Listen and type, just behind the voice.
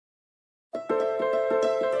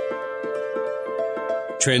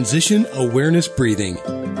Transition Awareness Breathing.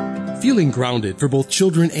 Feeling grounded for both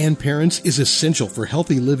children and parents is essential for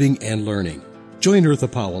healthy living and learning. Join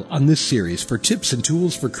Eartha Powell on this series for tips and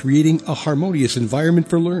tools for creating a harmonious environment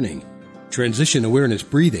for learning. Transition Awareness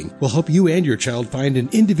Breathing will help you and your child find an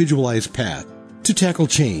individualized path to tackle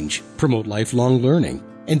change, promote lifelong learning,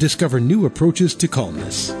 and discover new approaches to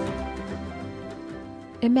calmness.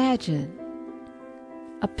 Imagine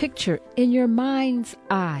a picture in your mind's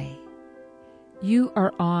eye. You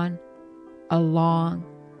are on a long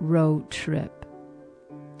road trip.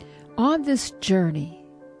 On this journey,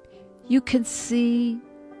 you can see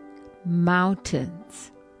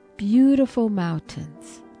mountains, beautiful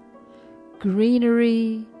mountains,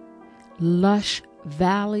 greenery, lush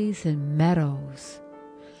valleys and meadows.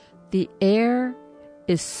 The air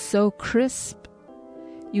is so crisp,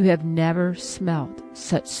 you have never smelled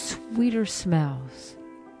such sweeter smells.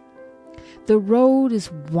 The road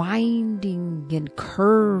is winding and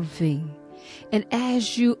curving, and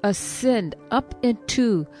as you ascend up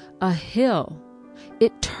into a hill,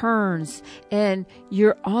 it turns and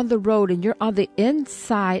you're on the road and you're on the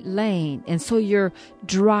inside lane, and so you're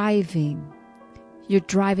driving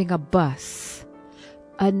a bus.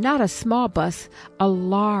 Not a small bus, a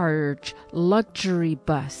large luxury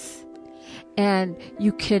bus. And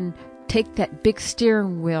you can take that big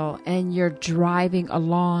steering wheel and you're driving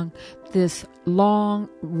along this long,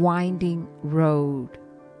 winding road.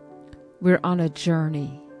 We're on a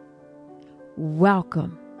journey.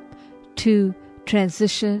 Welcome to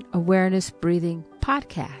Transition Awareness Breathing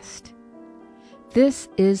Podcast. This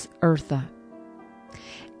is Eartha.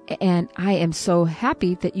 And I am so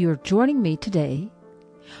happy that you are joining me today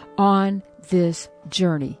on this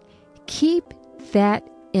journey. Keep that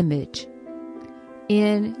image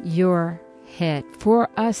in your head for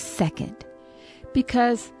a second,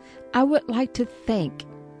 because I would like to thank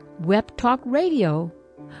Web Talk Radio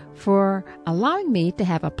for allowing me to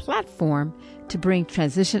have a platform to bring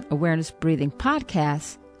Transition Awareness Breathing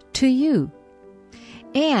podcasts to you,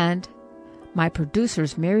 and my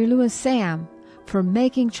producers Mary Lou and Sam for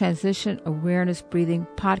making Transition Awareness Breathing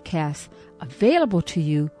podcasts available to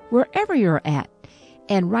you wherever you're at.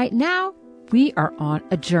 And right now, we are on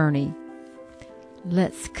a journey.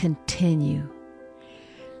 Let's continue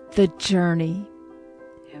the journey.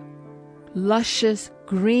 Luscious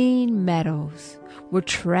green meadows. We're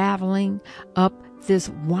traveling up this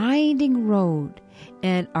winding road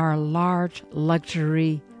in our large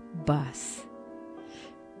luxury bus.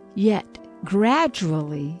 Yet,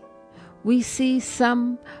 gradually, we see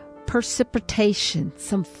some precipitation,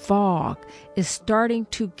 some fog is starting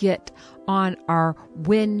to get on our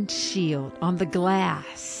windshield, on the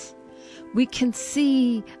glass. We can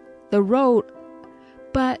see the road,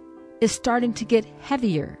 but it's starting to get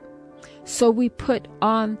heavier. So we put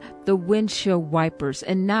on the windshield wipers,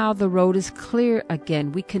 and now the road is clear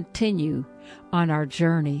again. We continue on our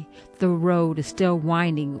journey. The road is still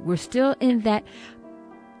winding. We're still in that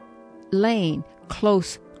lane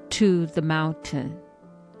close to the mountain.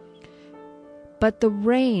 But the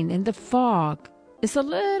rain and the fog is a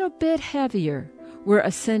little bit heavier. We're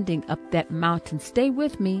ascending up that mountain. Stay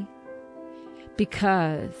with me,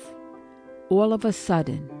 because all of a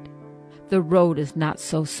sudden, the road is not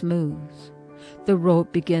so smooth. The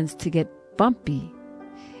road begins to get bumpy,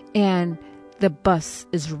 and the bus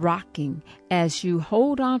is rocking as you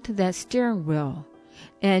hold on to that steering wheel,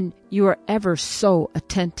 and you are ever so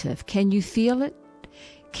attentive. Can you feel it?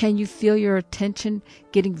 Can you feel your attention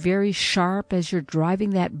getting very sharp as you're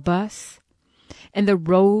driving that bus? And the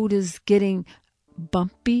road is getting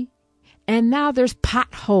bumpy, and now there's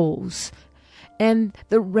potholes, and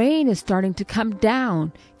the rain is starting to come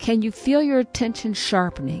down. Can you feel your attention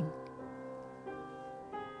sharpening?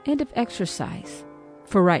 End of exercise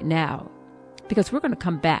for right now, because we're going to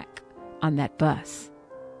come back on that bus.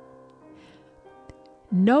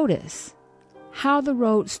 Notice how the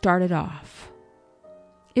road started off.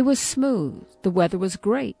 It was smooth. The weather was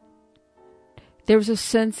great. There was a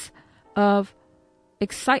sense of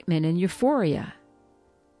excitement and euphoria.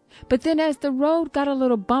 But then as the road got a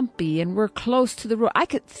little bumpy and we're close to the road, I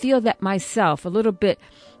could feel that myself, a little bit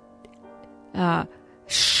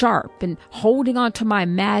sharp and holding on to my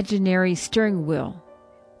imaginary steering wheel.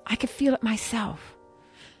 I could feel it myself.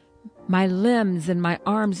 My limbs and my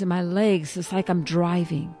arms and my legs, it's like I'm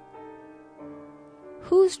driving.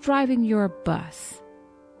 Who's driving your bus?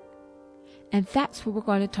 And that's what we're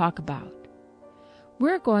going to talk about.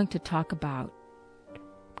 We're going to talk about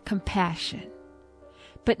compassion,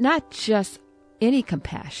 but not just any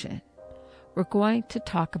compassion. We're going to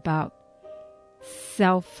talk about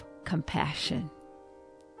self-compassion.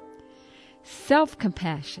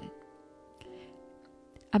 Self-compassion.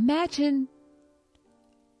 Imagine,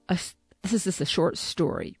 this is just a short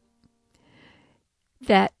story,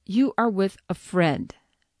 that you are with a friend,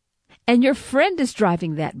 and your friend is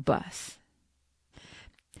driving that bus.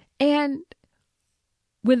 And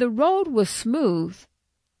when the road was smooth,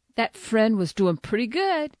 that friend was doing pretty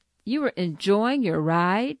good. You were enjoying your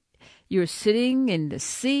ride. You were sitting in the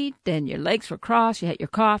seat, and your legs were crossed. You had your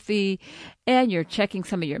coffee, and you're checking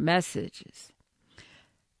some of your messages.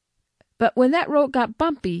 But when that road got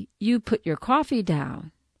bumpy, you put your coffee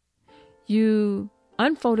down. You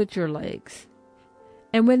unfolded your legs.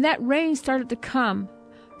 And when that rain started to come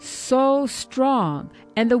so strong,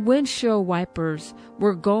 and the windshield wipers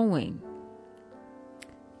were going,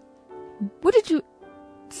 what did you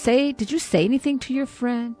say? Did you say anything to your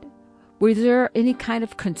friend? Was there any kind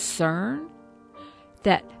of concern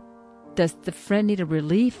that, does the friend need a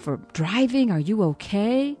relief for driving? Are you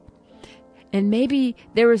okay? And maybe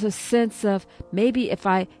there was a sense of, maybe if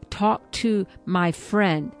I talk to my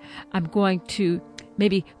friend, I'm going to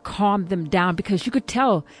maybe calm them down, because you could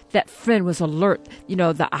tell that friend was alert.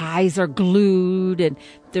 The eyes are glued and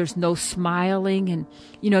there's no smiling. And,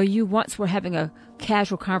 you once were having a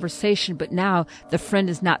casual conversation, but now the friend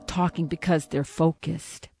is not talking because they're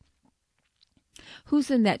focused.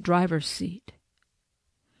 Who's in that driver's seat?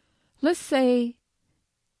 Let's say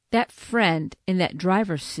that friend in that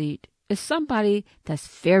driver's seat is somebody that's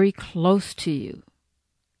very close to you.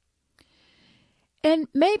 And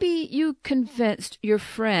maybe you convinced your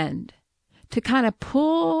friend to kind of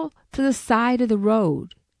pull to the side of the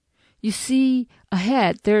road. You see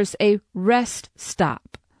ahead, there's a rest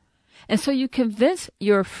stop. And so you convince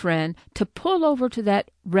your friend to pull over to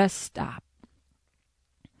that rest stop.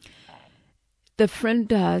 The friend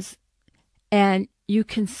does, and you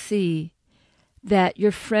can see that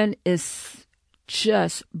your friend is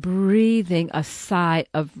just breathing a sigh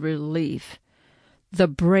of relief. The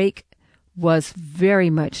break was very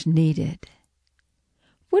much needed.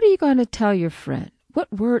 What are you going to tell your friend?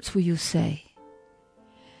 What words will you say?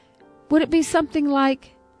 Would it be something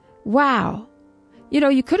like, wow,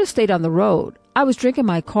 you could have stayed on the road. I was drinking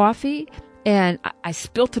my coffee and I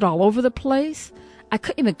spilt it all over the place. I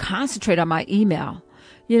couldn't even concentrate on my email.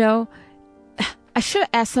 I should have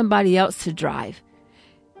asked somebody else to drive.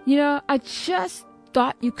 I just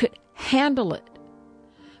thought you could handle it.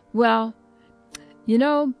 Well,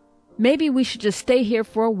 maybe we should just stay here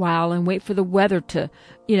for a while and wait for the weather to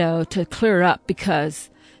clear up, because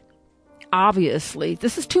obviously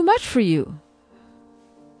this is too much for you.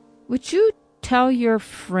 Would you tell your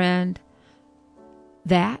friend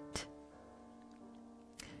that?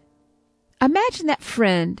 Imagine that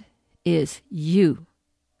friend is you.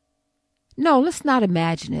 No, let's not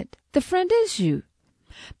imagine it. The friend is you,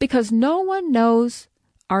 because no one knows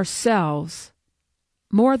ourselves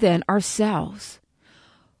more than ourselves.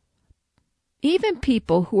 Even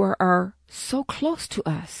people who are so close to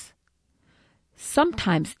us,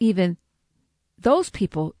 sometimes even those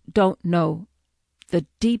people don't know the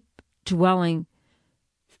deep dwelling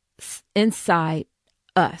inside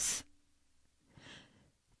us.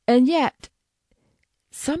 And yet,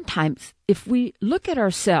 sometimes if we look at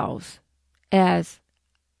ourselves as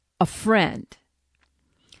a friend,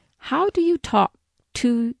 how do you talk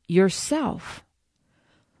to yourself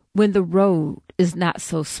when the road is not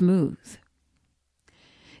so smooth?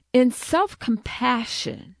 In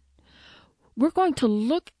self-compassion, we're going to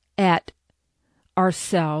look at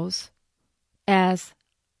ourselves as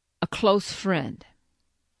a close friend.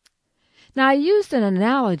 Now, I used an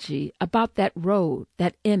analogy about that road,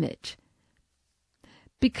 that image,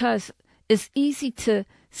 because it's easy to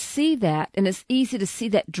see that, and it's easy to see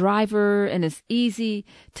that driver, and it's easy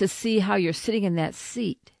to see how you're sitting in that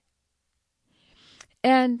seat.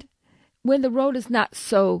 And when the road is not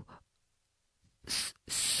so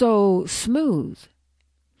smooth,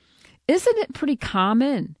 isn't it pretty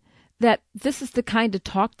common that this is the kind of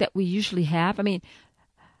talk that we usually have? I mean,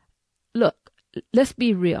 look, let's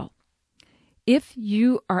be real. If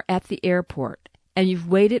you are at the airport and you've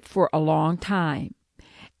waited for a long time,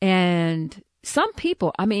 and some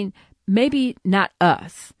people, I mean, maybe not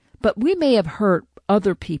us, but we may have heard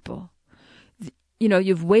other people,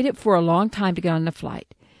 you've waited for a long time to get on the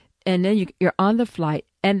flight, and then you're on the flight,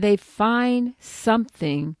 and they find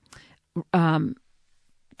something's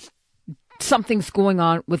going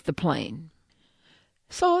on with the plane.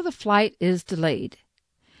 So the flight is delayed.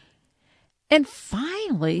 And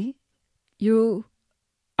finally, you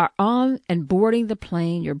are on and boarding the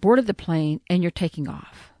plane. You're boarded the plane, and you're taking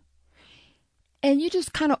off. And you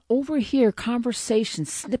just kind of overhear conversation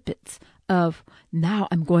snippets of, now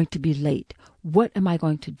I'm going to be late. What am I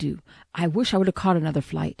going to do? I wish I would have caught another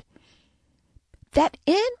flight. that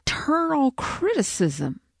internal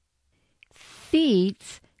criticism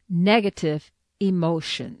feeds negative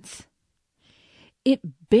emotions. It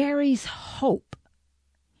buries hope,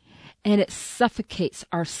 and it suffocates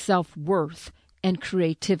our self-worth and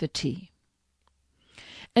creativity.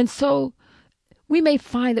 And so we may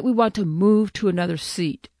find that we want to move to another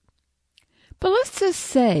seat. But let's just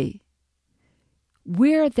say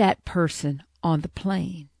we're that person on the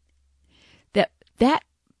plane.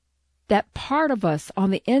 That part of us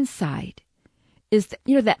on the inside is,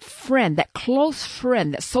 that friend, that close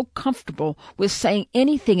friend that's so comfortable with saying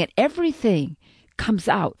anything and everything comes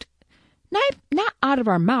out. Not out of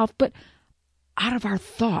our mouth, but out of our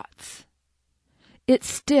thoughts. It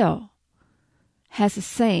still has the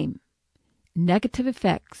same negative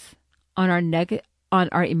effects on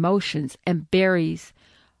our emotions and buries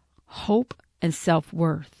hope and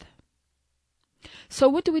self-worth. So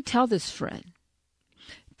what do we tell this friend?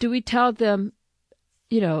 Do we tell them,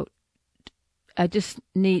 I just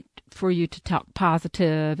need for you to talk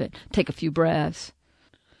positive and take a few breaths?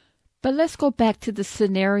 But let's go back to the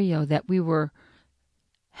scenario that we were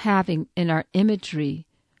having in our imagery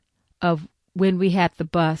of when we had the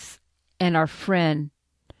bus and our friend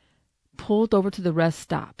pulled over to the rest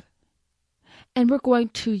stop. And we're going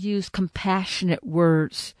to use compassionate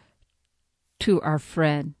words to our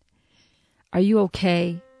friend. Are you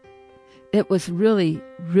okay? It was really,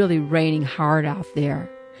 really raining hard out there,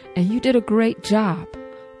 and you did a great job.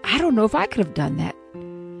 I don't know if I could have done that.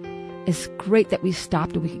 It's great that we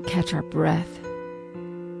stopped and we can catch our breath.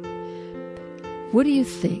 What do you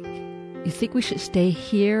think? You think we should stay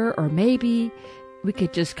here, or maybe we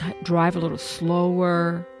could just drive a little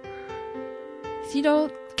slower?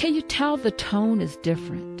 Can you tell the tone is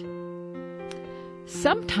different?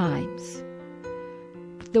 Sometimes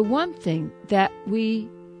the one thing that we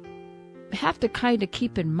have to kind of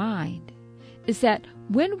keep in mind is that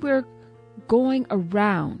when we're going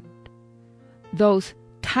around those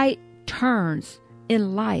tight turns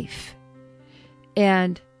in life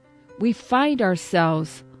and we find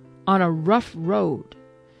ourselves on a rough road,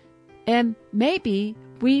 and maybe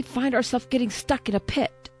we find ourselves getting stuck in a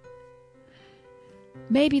pit,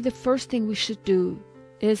 maybe the first thing we should do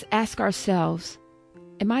is ask ourselves,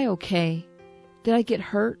 am I okay? Did I get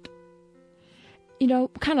hurt?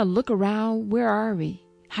 Kind of look around. Where are we?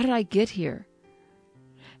 How did I get here?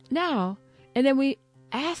 Now, and then we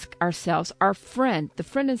ask ourselves, our friend, the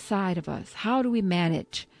friend inside of us, how do we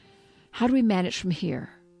manage? How do we manage from here?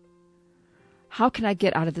 How can I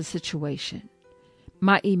get out of the situation?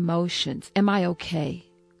 My emotions, am I okay?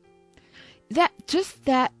 That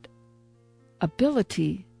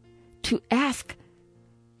ability to ask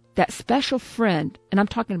that special friend, and I'm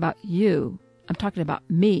talking about you, I'm talking about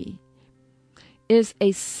me, is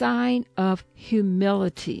a sign of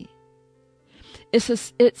humility.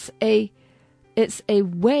 It's a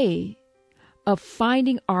way of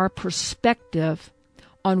finding our perspective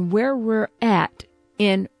on where we're at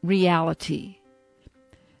in reality.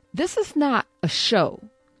 This is not a show.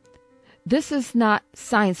 This is not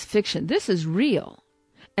science fiction. This is real.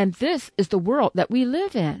 And this is the world that we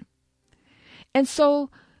live in. And so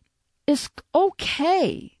it's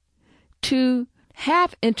okay to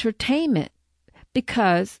have entertainment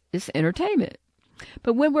because it's entertainment.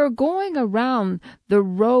 But when we're going around the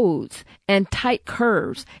roads and tight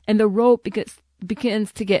curves and the road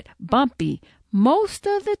begins to get bumpy, most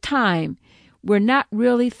of the time we're not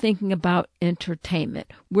really thinking about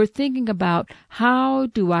entertainment. We're thinking about, how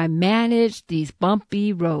do I manage these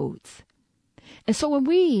bumpy roads? And so when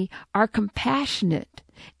we are compassionate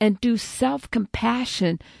and do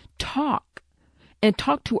self-compassion talk and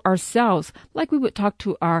talk to ourselves like we would talk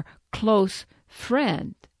to our close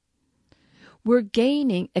friend, we're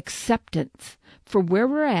gaining acceptance for where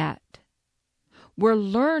we're at. We're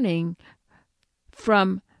learning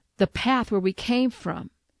from the path where we came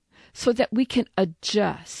from so that we can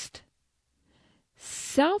adjust.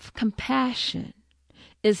 Self-compassion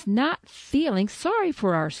is not feeling sorry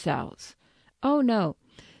for ourselves. Oh no,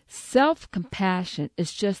 self-compassion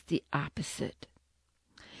is just the opposite.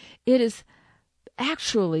 It is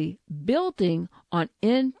actually building on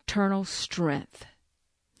internal strength.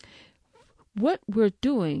 What we're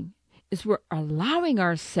doing is we're allowing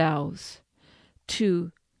ourselves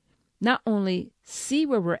to not only see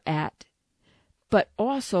where we're at, but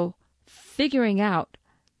also figuring out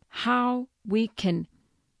how we can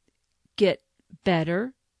get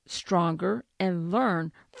better, stronger, and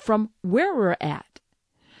learn from where we're at.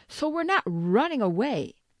 So we're not running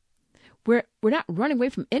away. We're not running away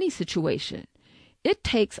from any situation. It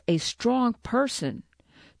takes a strong person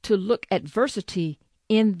to look adversity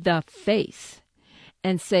in the face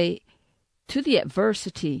and say to the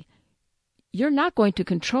adversity, you're not going to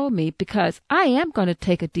control me, because I am going to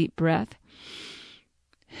take a deep breath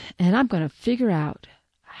and I'm going to figure out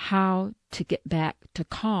how to get back to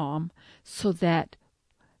calm so that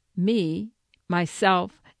me,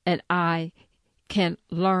 myself, and I can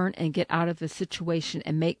learn and get out of the situation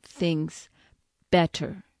and make things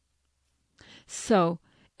better. So,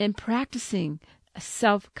 in practicing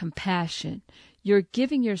self-compassion, you're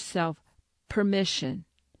giving yourself permission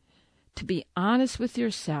to be honest with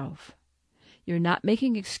yourself. You're not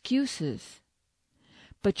making excuses,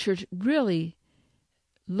 but you're really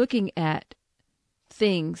looking at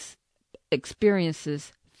things,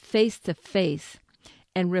 experiences, face to face,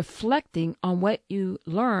 and reflecting on what you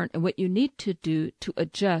learn and what you need to do to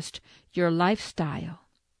adjust your lifestyle.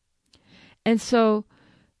 And so,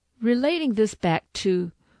 relating this back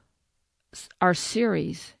to our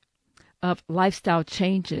series of lifestyle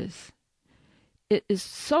changes, it is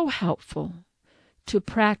so helpful to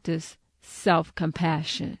practice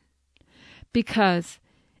self-compassion, because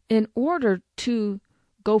in order to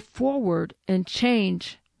go forward and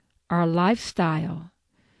change our lifestyle,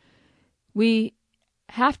 we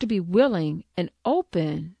have to be willing and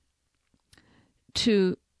open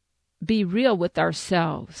to be real with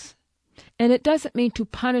ourselves. And it doesn't mean to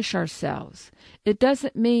punish ourselves. It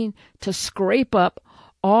doesn't mean to scrape up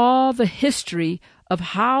all the history of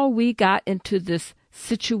how we got into this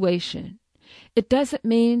situation. It doesn't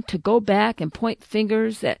mean to go back and point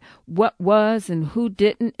fingers at what was and who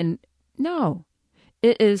didn't. And no,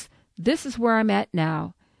 it is, this is where I'm at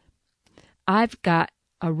now. I've got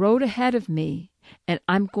a road ahead of me, and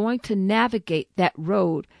I'm going to navigate that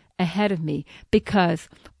road ahead of me, because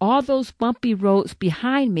all those bumpy roads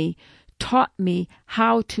behind me taught me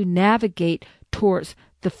how to navigate towards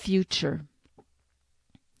the future.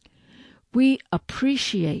 We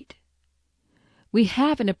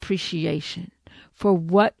have an appreciation for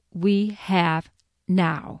what we have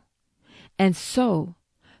now. And so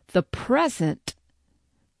the present,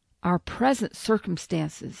 our present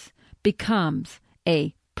circumstances, becomes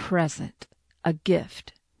a present, a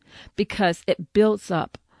gift, because it builds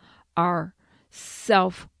up our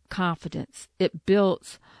self-confidence. It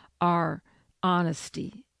builds our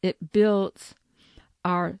honesty. It builds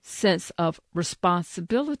our sense of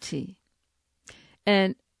responsibility.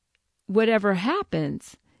 And whatever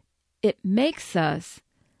happens, it makes us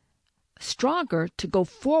stronger to go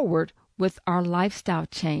forward with our lifestyle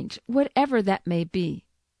change, whatever that may be.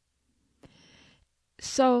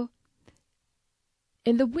 So,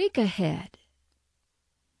 in the week ahead,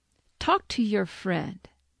 talk to your friend.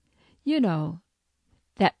 You know,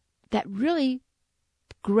 that really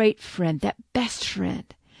great friend, that best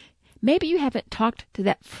friend. Maybe you haven't talked to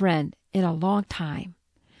that friend in a long time.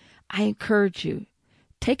 I encourage you,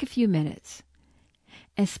 take a few minutes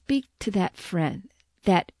and speak to that friend,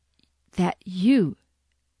 that you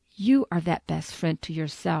are that best friend to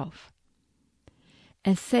yourself.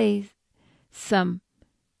 And say some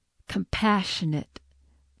compassionate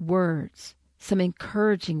words, some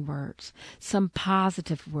encouraging words, some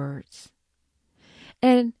positive words.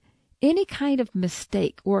 And any kind of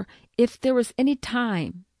mistake, or if there was any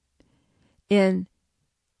time in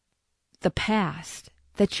the past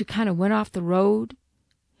that you kind of went off the road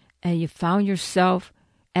and you found yourself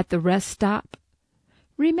at the rest stop,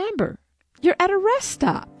 remember, you're at a rest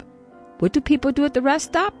stop. What do people do at the rest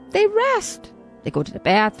stop? They rest. They go to the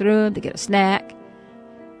bathroom, they get a snack.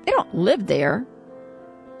 They don't live there.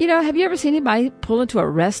 You know, have you ever seen anybody pull into a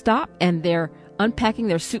rest stop and they're unpacking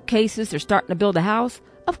their suitcases, they're starting to build a house?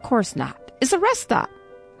 Of course not. It's a rest stop.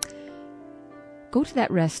 Go to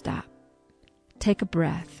that rest stop. Take a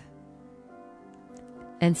breath.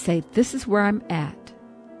 And say, this is where I'm at.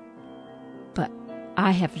 But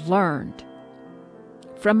I have learned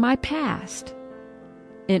from my past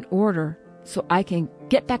in order so I can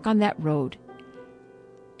get back on that road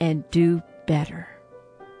and do better.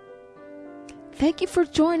 Thank you for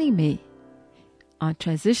joining me on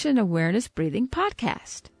Transition Awareness Breathing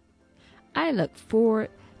Podcast. I look forward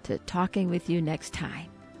to talking with you next time.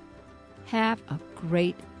 Have a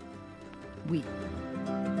great week.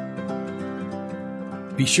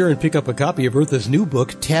 Be sure and pick up a copy of Eartha's new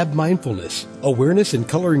book, Tab Mindfulness, Awareness and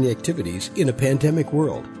Coloring Activities in a Pandemic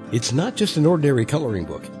World. It's not just an ordinary coloring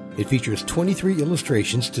book. It features 23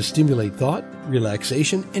 illustrations to stimulate thought,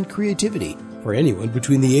 relaxation, and creativity for anyone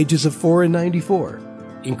between the ages of 4 and 94.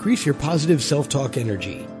 Increase your positive self-talk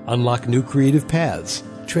energy. Unlock new creative paths.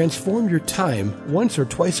 Transform your time once or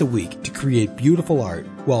twice a week to create beautiful art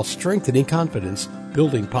while strengthening confidence,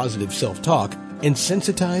 building positive self-talk, and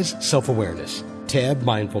sensitize self-awareness. Tab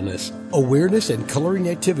Mindfulness, Awareness and Coloring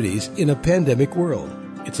Activities in a Pandemic World.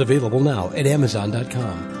 It's available now at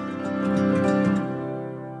Amazon.com.